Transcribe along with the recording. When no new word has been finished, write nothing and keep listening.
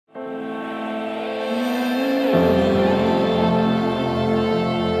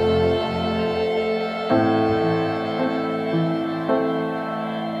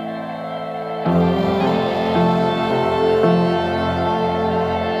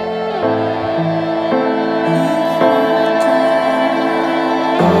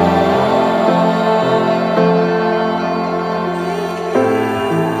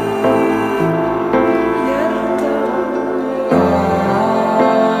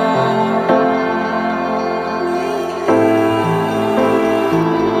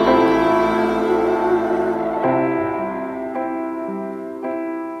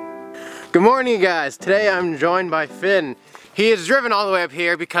Good morning, you guys. Today I'm joined by Finn. He is driven all the way up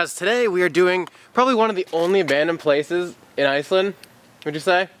here because today we are doing probably one of the only abandoned places in Iceland. Would you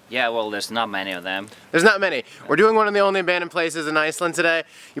say? Yeah, well, there's not many of them. There's not many. We're doing one of the only abandoned places in Iceland today.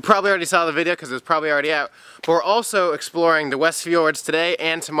 You probably already saw the video because it was probably already out. But we're also exploring the West Fjords today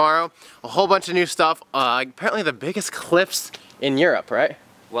and tomorrow. A whole bunch of new stuff. Apparently the biggest cliffs in Europe, right?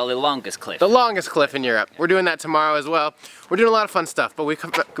 Well, the longest cliff. The longest cliff in Europe. We're doing that tomorrow as well. We're doing a lot of fun stuff, but we've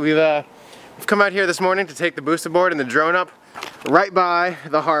come out here this morning to take the booster board and the drone up right by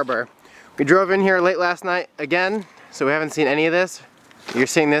the harbor. We drove in here late last night again, so we haven't seen any of this. You're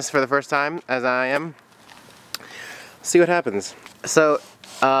seeing this for the first time, as I am. Let's see what happens. So,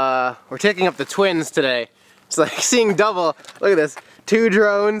 we're taking up the twins today. It's like seeing double. Look at this. 2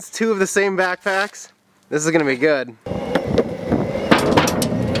 drones, 2 of the same backpacks. This is gonna be good.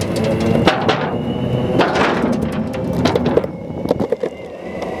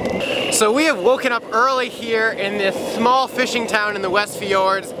 So we have woken up early here in this small fishing town in the West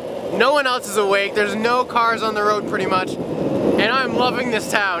Fjords. No one else is awake. There's no cars on the road pretty much. And I'm loving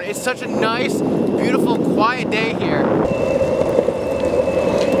this town. It's such a nice, beautiful, quiet day here.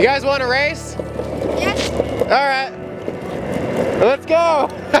 You guys want to race? Yes. All right. Let's go.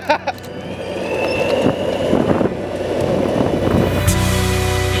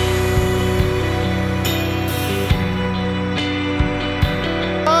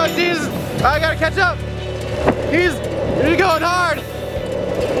 Oh, Jesus. I gotta catch up. He's going hard.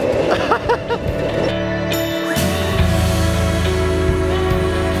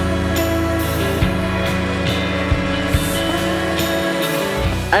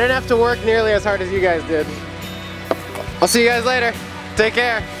 I didn't have to work nearly as hard as you guys did. I'll see you guys later. Take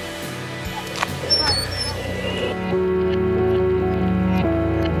care.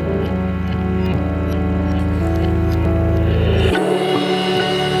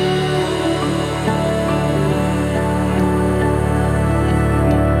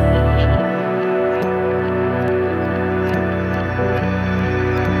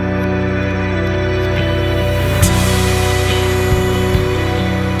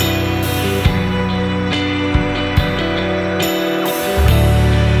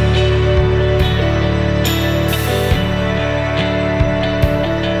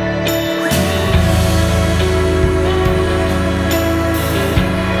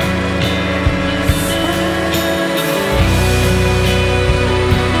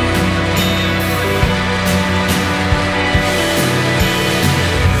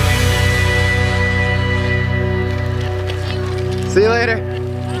 See you later.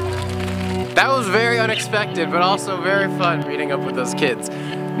 That was very unexpected, but also very fun meeting up with those kids.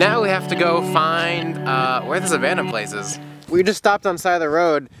 Now we have to go find where this abandoned place is. We just stopped on the side of the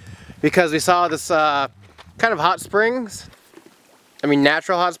road because we saw this kind of hot springs. I mean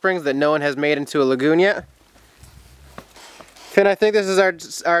natural hot springs that no one has made into a lagoon yet. Finn, I think this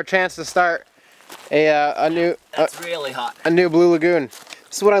is our chance to start a new That's really hot. A new blue lagoon.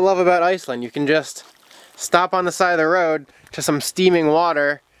 This is what I love about Iceland. You can just stop on the side of the road to some steaming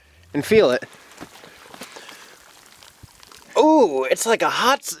water and feel it. Ooh, it's like a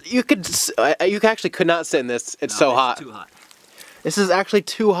hot. You actually could not sit in this. It's so hot. Too hot. This is actually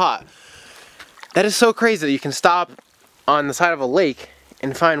too hot. That is so crazy that you can stop on the side of a lake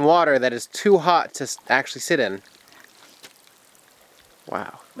and find water that is too hot to actually sit in.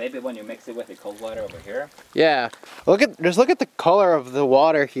 Wow. Maybe when you mix it with the cold water over here. Yeah. Just look at the color of the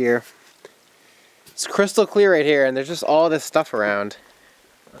water here. It's crystal clear right here, and there's just all this stuff around.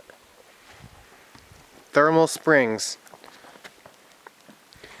 Thermal springs.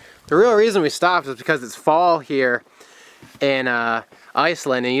 The real reason we stopped is because it's fall here in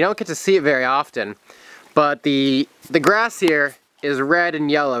Iceland, and you don't get to see it very often. But the grass here is red and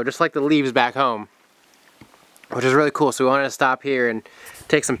yellow, just like the leaves back home, which is really cool. So we wanted to stop here and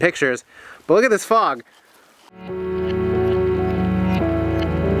take some pictures. But look at this fog.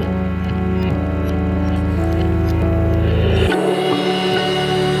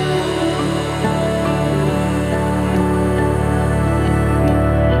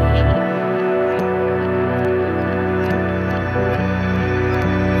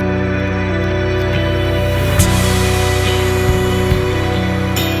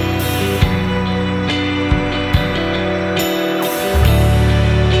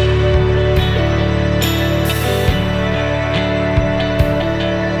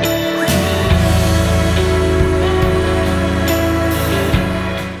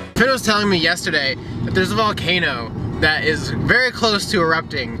 Was telling me yesterday that there's a volcano that is very close to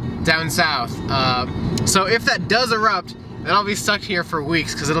erupting down south. So if that does erupt, then I'll be stuck here for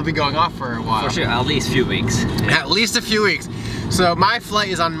weeks because it'll be going off for a while. For sure, at least a few weeks. At least a few weeks. So my flight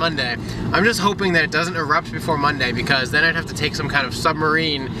is on Monday. I'm just hoping that it doesn't erupt before Monday, because then I'd have to take some kind of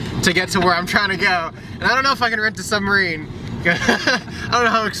submarine to get to where I'm trying to go. And I don't know if I can rent a submarine. I don't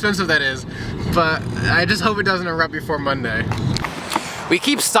know how expensive that is, but I just hope it doesn't erupt before Monday. We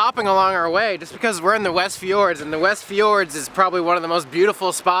keep stopping along our way just because we're in the West Fjords, and the West Fjords is probably one of the most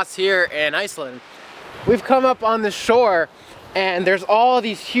beautiful spots here in Iceland. We've come up on the shore, and there's all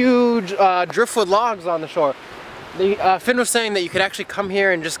these huge driftwood logs on the shore. Finn was saying that you could actually come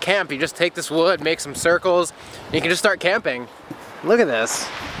here and just camp. You just take this wood, make some circles, and you can just start camping. Look at this.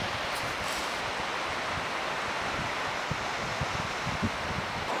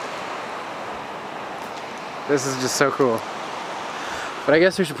 This is just so cool. But I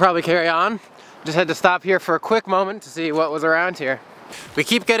guess we should probably carry on. Just had to stop here for a quick moment to see what was around here. We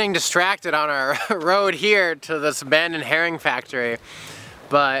keep getting distracted on our road here to this abandoned herring factory,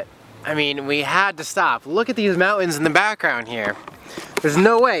 but I mean, we had to stop. Look at these mountains in the background here. There's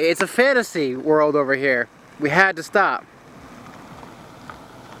no way. It's a fantasy world over here. We had to stop.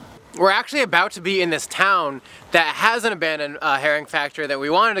 We're actually about to be in this town that has an abandoned herring factory that we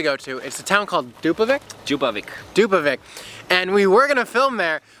wanted to go to. It's a town called Djupavik? Djupavik. And we were gonna film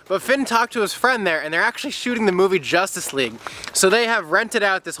there, but Finn talked to his friend there, and they're actually shooting the movie Justice League. So they have rented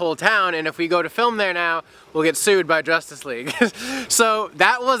out this whole town, and if we go to film there now, we'll get sued by Justice League. So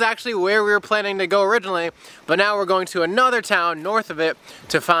that was actually where we were planning to go originally, but now we're going to another town north of it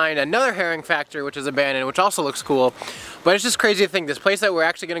to find another herring factory, which is abandoned, which also looks cool. But it's just crazy to think, this place that we're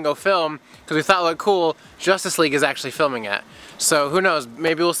actually gonna go film, because we thought it looked cool, Justice League is actually filming at. So who knows,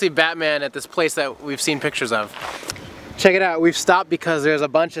 maybe we'll see Batman at this place that we've seen pictures of. Check it out, we've stopped because there's a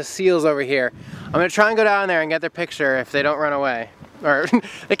bunch of seals over here. I'm gonna try and go down there and get their picture if they don't run away. Or,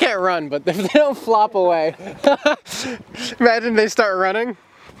 they can't run, but if they don't flop away. Imagine they start running.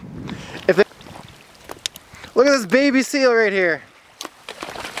 Look at this baby seal right here.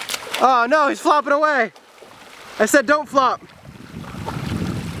 Oh no, he's flopping away. I said don't flop.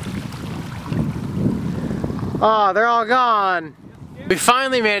 Oh, they're all gone. We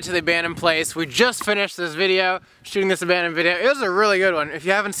finally made it to the abandoned place. We just finished this video, shooting this abandoned video. It was a really good one. If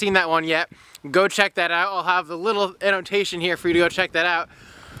you haven't seen that one yet, go check that out. I'll have the little annotation here for you to go check that out.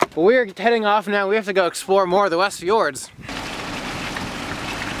 But we're heading off now. We have to go explore more of the West Fjords.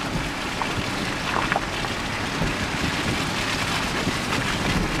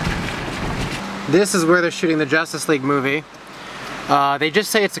 This is where they're shooting the Justice League movie. They just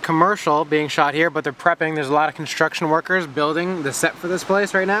say it's a commercial being shot here, but they're prepping. There's a lot of construction workers building the set for this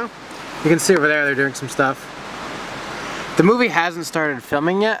place right now. You can see over there they're doing some stuff. The movie hasn't started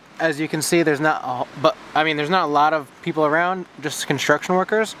filming yet. As you can see, there's not a lot of people around, just construction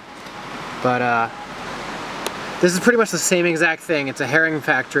workers. But this is pretty much the same exact thing. It's a herring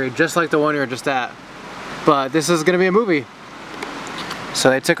factory, just like the one we were just at. But this is gonna be a movie. So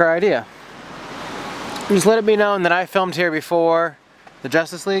they took our idea. Just let it be known that I filmed here before the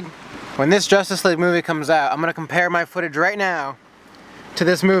Justice League. When this Justice League movie comes out, I'm gonna compare my footage right now to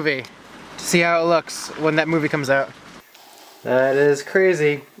this movie to see how it looks when that movie comes out. That is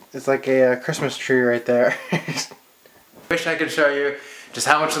crazy. It's like a Christmas tree right there. Wish I could show you just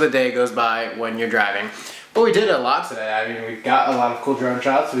how much of the day goes by when you're driving. But we did a lot today. I mean, we got a lot of cool drone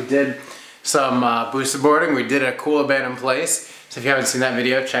shots. We did some boosted boarding. We did a cool abandoned place. So if you haven't seen that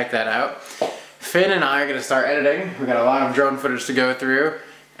video, check that out. Finn and I are going to start editing. We got a lot of drone footage to go through,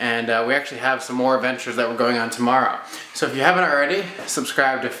 and we actually have some more adventures that we're going on tomorrow. So if you haven't already,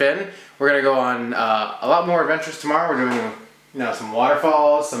 subscribe to Finn. We're going to go on a lot more adventures tomorrow. We're doing, you know, some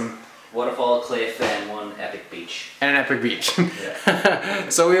waterfalls, some waterfall, cliff, and one epic beach. And an epic beach. Yeah.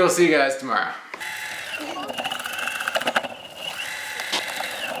 So we will see you guys tomorrow.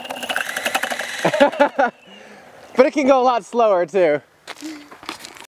 But it can go a lot slower too.